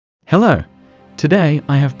Hello! Today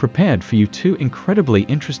I have prepared for you two incredibly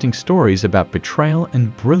interesting stories about betrayal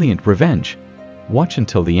and brilliant revenge. Watch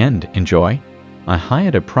until the end, enjoy. I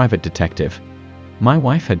hired a private detective. My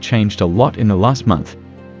wife had changed a lot in the last month,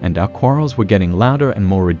 and our quarrels were getting louder and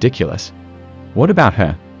more ridiculous. What about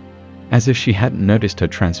her? As if she hadn't noticed her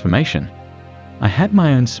transformation. I had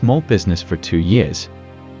my own small business for 2 years.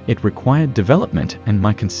 It required development and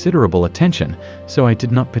my considerable attention, so I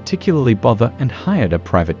did not particularly bother and hired a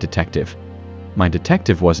private detective. My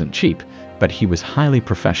detective wasn't cheap, but he was highly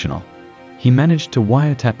professional. He managed to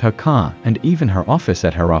wiretap her car and even her office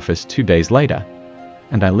at her office 2 days later.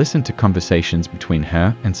 And I listened to conversations between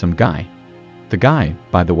her and some guy. The guy,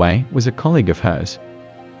 by the way, was a colleague of hers.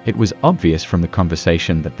 It was obvious from the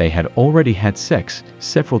conversation that they had already had sex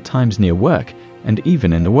several times near work and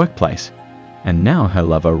even in the workplace. And now her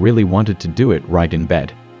lover really wanted to do it right in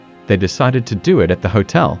bed. They decided to do it at the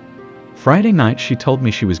hotel. Friday night she told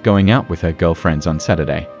me she was going out with her girlfriends on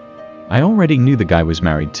Saturday. I already knew the guy was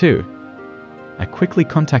married too. I quickly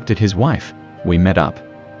contacted his wife. We met up.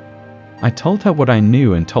 I told her what I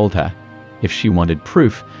knew and told her, if she wanted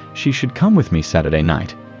proof, she should come with me Saturday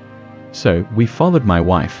night. So we followed my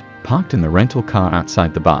wife, parked in the rental car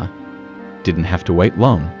outside the bar. Didn't have to wait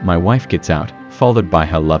long, my wife gets out, followed by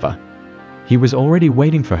her lover. He was already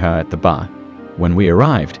waiting for her at the bar. When we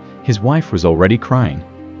arrived, his wife was already crying.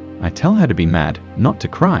 I tell her to be mad, not to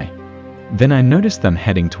cry. Then I noticed them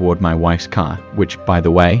heading toward my wife's car, which, by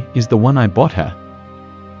the way, is the one I bought her.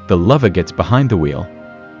 The lover gets behind the wheel.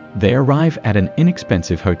 They arrive at an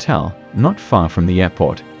inexpensive hotel, not far from the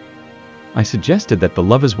airport. I suggested that the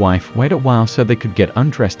lover's wife wait a while so they could get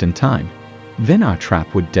undressed in time. Then our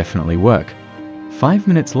trap would definitely work. 5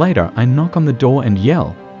 minutes later, I knock on the door and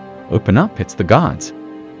yell, "Open up, it's the guards."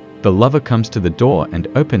 The lover comes to the door and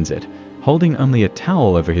opens it, holding only a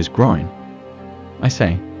towel over his groin. I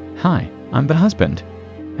say, "Hi, I'm the husband,"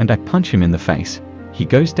 and I punch him in the face. He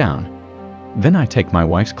goes down. Then I take my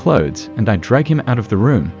wife's clothes and I drag him out of the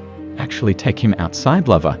room, actually take him outside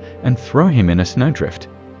lover and throw him in a snowdrift.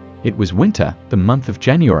 It was winter, the month of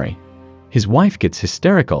January. His wife gets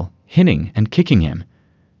hysterical, hitting and kicking him.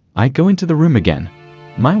 I go into the room again.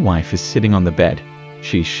 My wife is sitting on the bed.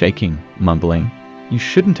 She's shaking, mumbling, "You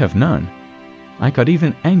shouldn't have known." I got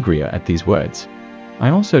even angrier at these words. I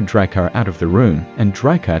also drag her out of the room and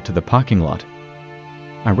drag her to the parking lot.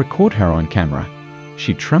 I record her on camera.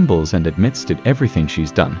 She trembles and admits to everything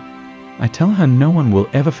she's done. I tell her no one will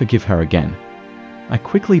ever forgive her again. I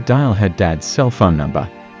quickly dial her dad's cell phone number.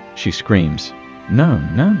 She screams, "No,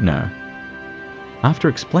 no, no." After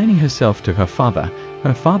explaining herself to her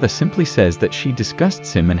father simply says that she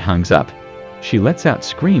disgusts him and hangs up. She lets out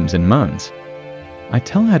screams and moans. I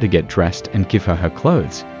tell her to get dressed and give her her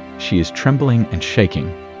clothes. She is trembling and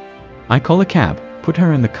shaking. I call a cab, put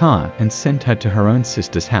her in the car and send her to her own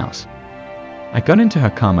sister's house. I got into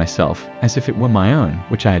her car myself as if it were my own,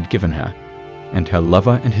 which I had given her, and her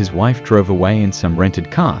lover and his wife drove away in some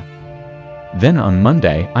rented car. Then on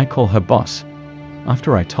Monday, I call her boss.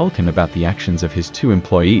 After I told him about the actions of his 2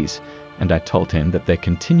 employees, and I told him that their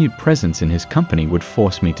continued presence in his company would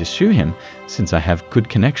force me to sue him since I have good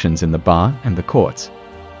connections in the bar and the courts.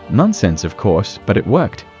 Nonsense, of course, but it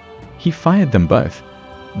worked. He fired them both.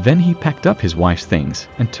 Then he packed up his wife's things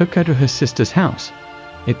and took her to her sister's house.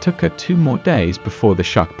 It took her 2 more days before the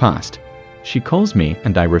shock passed. She calls me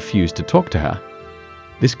and I refuse to talk to her.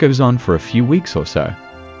 This goes on for a few weeks or so.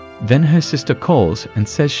 Then her sister calls and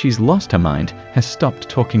says she's lost her mind, has stopped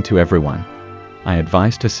talking to everyone. I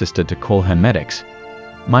advised her sister to call her medics.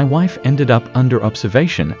 My wife ended up under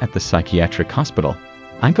observation at the psychiatric hospital.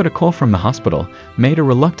 I got a call from the hospital, made a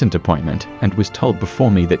reluctant appointment, and was told before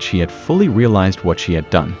me that she had fully realized what she had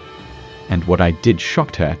done. And what I did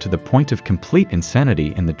shocked her to the point of complete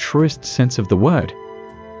insanity in the truest sense of the word.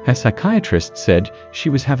 Her psychiatrist said she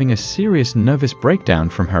was having a serious nervous breakdown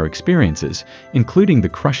from her experiences, including the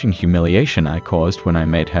crushing humiliation I caused when I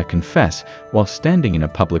made her confess while standing in a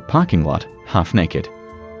public parking lot, half naked.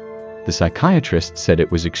 The psychiatrist said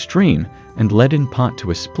it was extreme and led in part to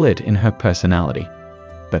a split in her personality.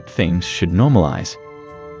 But things should normalize.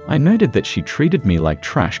 I noted that she treated me like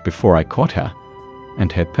trash before I caught her,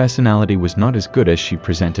 and her personality was not as good as she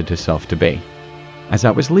presented herself to be. As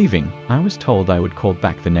I was leaving, I was told I would call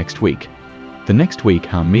back the next week. The next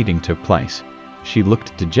week our meeting took place. She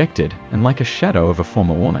looked dejected and like a shadow of a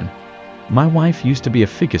former woman. My wife used to be a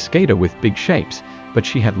figure skater with big shapes, but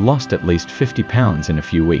she had lost at least 50 pounds in a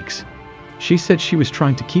few weeks. She said she was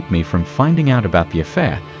trying to keep me from finding out about the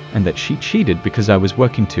affair and that she cheated because I was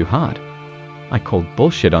working too hard. I called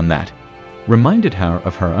bullshit on that. reminded her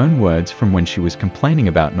of her own words from when she was complaining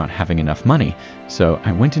about not having enough money, so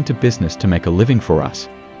I went into business to make a living for us.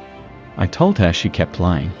 I told her she kept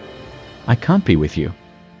lying. I can't be with you.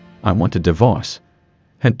 I want a divorce.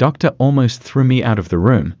 Her doctor almost threw me out of the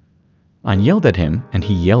room. I yelled at him and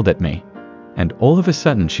he yelled at me. And all of a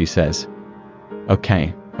sudden she says,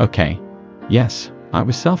 okay. Yes, I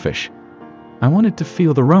was selfish. I wanted to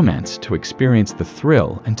feel the romance, to experience the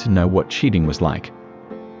thrill, and to know what cheating was like.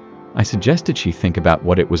 I suggested she think about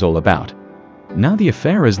what it was all about. Now the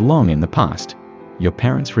affair is long in the past. Your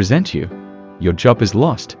parents resent you. Your job is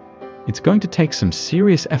lost. It's going to take some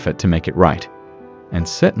serious effort to make it right. And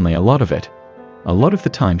certainly a lot of it. A lot of the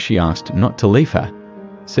time she asked not to leave her.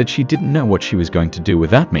 Said she didn't know what she was going to do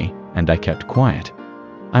without me, and I kept quiet.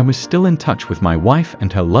 I was still in touch with my wife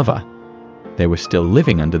and her lover. They were still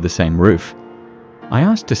living under the same roof. I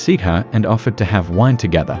asked to see her and offered to have wine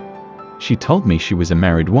together. She told me she was a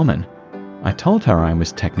married woman. I told her I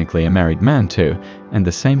was technically a married man too, and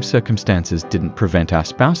the same circumstances didn't prevent our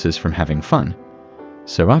spouses from having fun.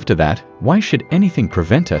 So after that, why should anything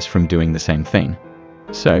prevent us from doing the same thing?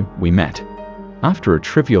 So we met. After a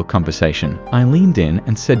trivial conversation, I leaned in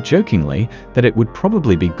and said jokingly that it would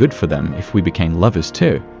probably be good for them if we became lovers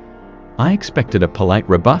too. I expected a polite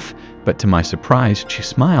rebuff, but to my surprise she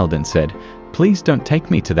smiled and said, "Please don't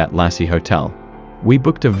take me to that Lassie hotel." We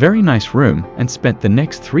booked a very nice room and spent the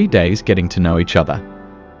next 3 days getting to know each other.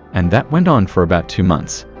 And that went on for about 2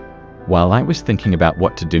 months, while I was thinking about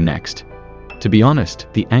what to do next. To be honest,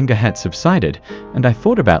 the anger had subsided, and I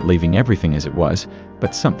thought about leaving everything as it was,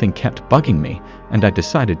 but something kept bugging me, and I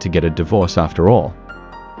decided to get a divorce after all.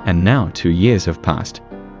 And now 2 years have passed,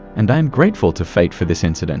 and I am grateful to fate for this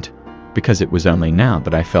incident, because it was only now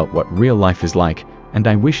that I felt what real life is like, and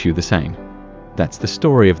I wish you the same. That's the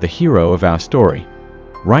story of the hero of our story.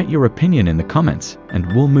 Write your opinion in the comments, and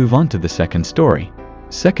we'll move on to the second story.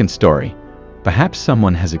 Second story. Perhaps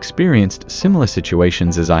someone has experienced similar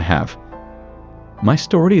situations as I have. My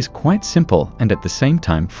story is quite simple and at the same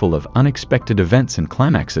time full of unexpected events and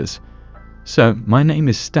climaxes. So, my name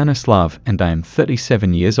is Stanislav and I am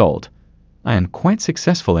 37 years old. I am quite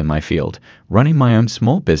successful in my field, running my own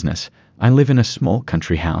small business. I live in a small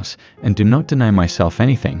country house and do not deny myself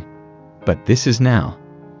anything. But this is now.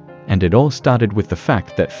 And it all started with the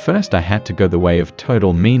fact that first I had to go the way of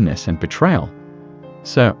total meanness and betrayal.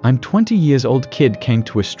 So, I'm 20 years old kid came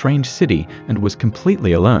to a strange city and was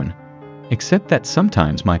completely alone. Except that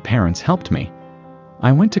sometimes my parents helped me.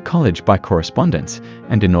 I went to college by correspondence,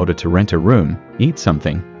 and in order to rent a room, eat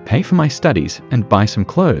something, pay for my studies, and buy some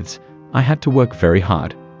clothes, I had to work very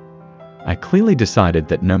hard. I clearly decided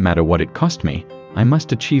that no matter what it cost me, I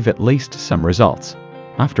must achieve at least some results.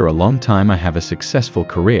 After a long time I have a successful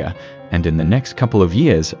career, and in the next couple of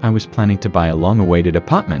years I was planning to buy a long-awaited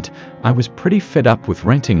apartment. I was pretty fed up with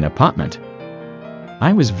renting an apartment.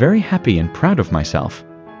 I was very happy and proud of myself.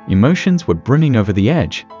 Emotions were brimming over the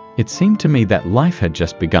edge. It seemed to me that life had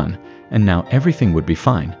just begun, and now everything would be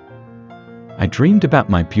fine. I dreamed about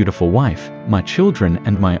my beautiful wife, my children,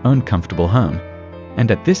 and my own comfortable home.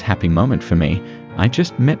 And at this happy moment for me, I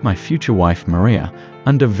just met my future wife, Maria,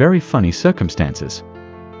 under very funny circumstances.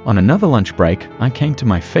 On another lunch break, I came to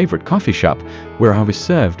my favorite coffee shop, where I was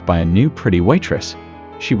served by a new pretty waitress.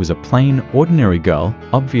 She was a plain, ordinary girl,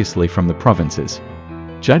 obviously from the provinces.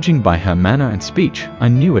 Judging by her manner and speech, I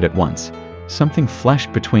knew it at once. Something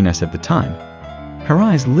flashed between us at the time. Her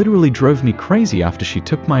eyes literally drove me crazy after she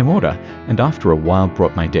took my order and after a while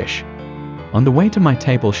brought my dish. On the way to my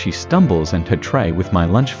table she stumbles and her tray with my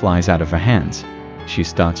lunch flies out of her hands. She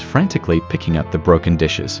starts frantically picking up the broken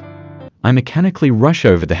dishes. I mechanically rush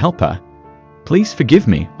over to help her. "Please forgive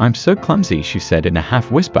me, I'm so clumsy," she said in a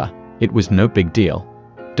half-whisper. "It was no big deal."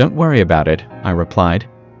 "Don't worry about it," I replied.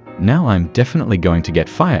 "Now I'm definitely going to get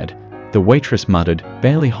fired," the waitress muttered,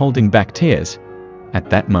 barely holding back tears.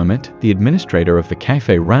 At that moment, the administrator of the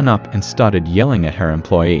cafe ran up and started yelling at her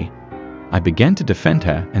employee. I began to defend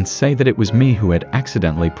her and say that it was me who had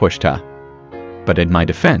accidentally pushed her. But in my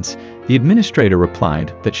defense, the administrator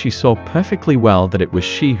replied that she saw perfectly well that it was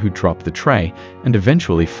she who dropped the tray and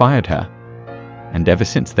eventually fired her. And ever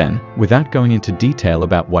since then, without going into detail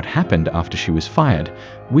about what happened after she was fired,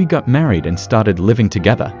 we got married and started living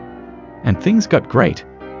together. And things got great.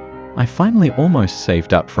 I finally almost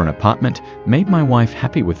saved up for an apartment, made my wife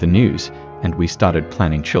happy with the news, and we started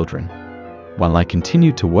planning children. While I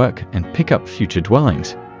continued to work and pick up future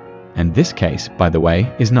dwellings. And this case, by the way,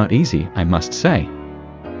 is not easy, I must say.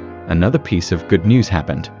 Another piece of good news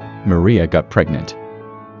happened. Maria got pregnant.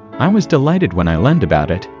 I was delighted when I learned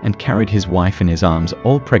about it and carried his wife in his arms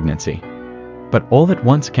all pregnancy. But all at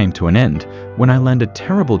once came to an end when I learned a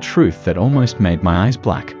terrible truth that almost made my eyes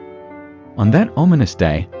black. On that ominous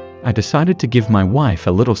day, I decided to give my wife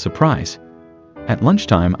a little surprise. At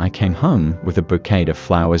lunchtime, I came home with a bouquet of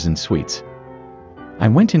flowers and sweets. I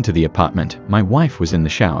went into the apartment. My wife was in the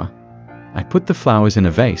shower. I put the flowers in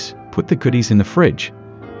a vase, put the goodies in the fridge,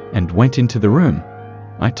 and went into the room.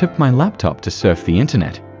 I took my laptop to surf the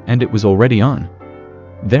internet, and it was already on.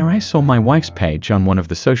 There I saw my wife's page on one of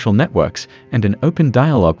the social networks and an open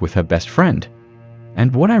dialogue with her best friend.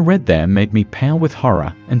 And what I read there made me pale with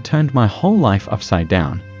horror and turned my whole life upside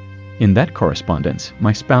down. In that correspondence,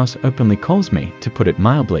 my spouse openly calls me, to put it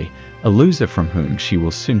mildly, a loser from whom she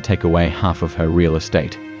will soon take away half of her real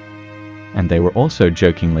estate. And they were also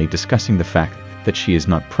jokingly discussing the fact that she is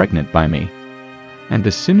not pregnant by me. And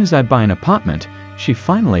as soon as I buy an apartment, she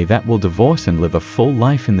finally that will divorce and live a full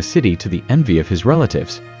life in the city to the envy of his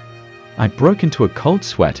relatives. I broke into a cold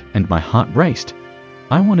sweat and my heart raced.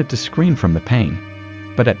 I wanted to scream from the pain.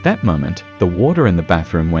 But at that moment, the water in the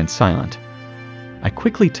bathroom went silent. I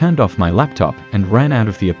quickly turned off my laptop and ran out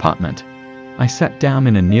of the apartment. I sat down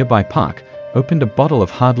in a nearby park, opened a bottle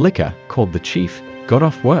of hard liquor, called the chief, got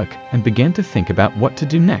off work, and began to think about what to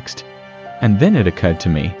do next. And then it occurred to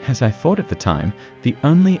me, as I thought at the time, the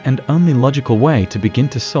only logical way to begin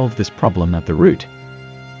to solve this problem at the root.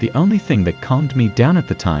 The only thing that calmed me down at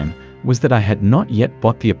the time was that I had not yet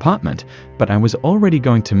bought the apartment, but I was already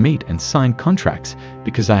going to meet and sign contracts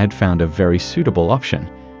because I had found a very suitable option.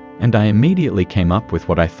 And I immediately came up with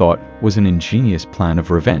what I thought was an ingenious plan of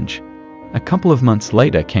revenge. A couple of months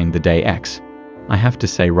later came the day X. I have to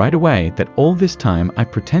say right away that all this time I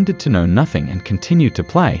pretended to know nothing and continued to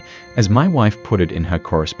play, as my wife put it in her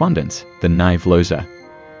correspondence, the naive loser.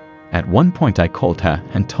 At one point I called her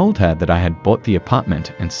and told her that I had bought the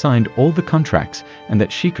apartment and signed all the contracts and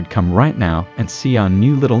that she could come right now and see our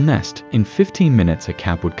new little nest. In 15 minutes a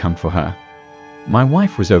cab would come for her. My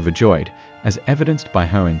wife was overjoyed, as evidenced by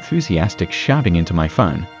her enthusiastic shouting into my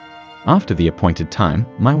phone. After the appointed time,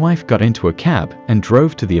 my wife got into a cab and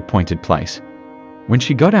drove to the appointed place. When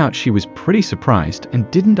she got out, she was pretty surprised and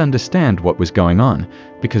didn't understand what was going on,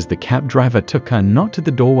 because the cab driver took her not to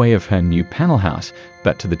the doorway of her new panel house,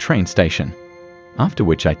 but to the train station. After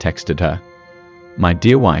which I texted her, "My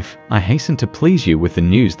dear wife, I hasten to please you with the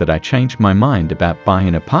news that I changed my mind about buying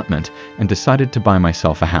an apartment and decided to buy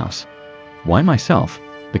myself a house." Why myself?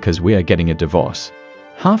 Because we are getting a divorce.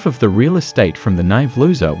 Half of the real estate from the naive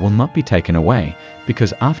loser will not be taken away,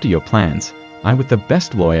 because after your plans, I, with the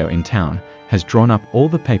best lawyer in town, has drawn up all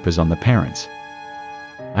the papers on the parents.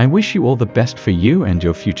 I wish you all the best for you and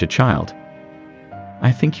your future child.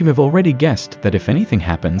 I think you have already guessed that if anything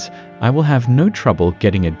happens, I will have no trouble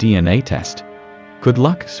getting a DNA test. Good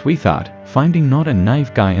luck, sweetheart, finding not a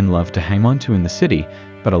naive guy in love to hang on to in the city,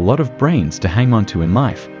 but a lot of brains to hang on to in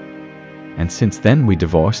life. And since then we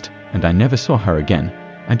divorced, and I never saw her again,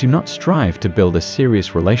 I do not strive to build a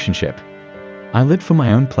serious relationship. I live for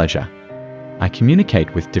my own pleasure. I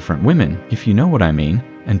communicate with different women, if you know what I mean,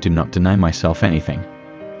 and do not deny myself anything.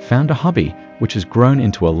 Found a hobby which has grown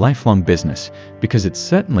into a lifelong business, because it's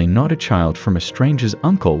certainly not a child from a stranger's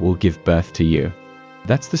uncle will give birth to you.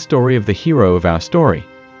 That's the story of the hero of our story.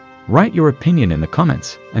 Write your opinion in the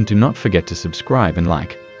comments, and do not forget to subscribe and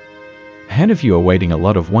like. Ahead of you are waiting a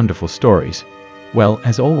lot of wonderful stories. Well,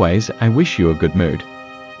 as always, I wish you a good mood.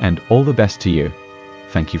 And all the best to you.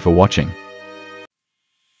 Thank you for watching.